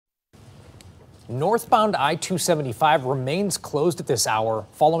Northbound I-275 remains closed at this hour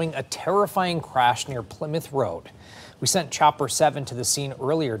following a terrifying crash near Plymouth Road. We sent Chopper 7 to the scene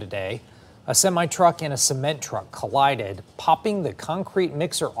earlier today. A semi-truck and a cement truck collided, popping the concrete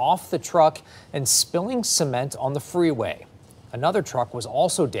mixer off the truck and spilling cement on the freeway. Another truck was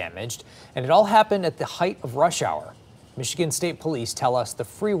also damaged, and it all happened at the height of rush hour. Michigan State Police tell us the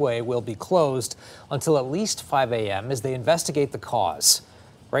freeway will be closed until at least 5 a.m. as they investigate the cause.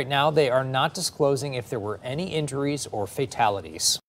 Right now, they are not disclosing if there were any injuries or fatalities.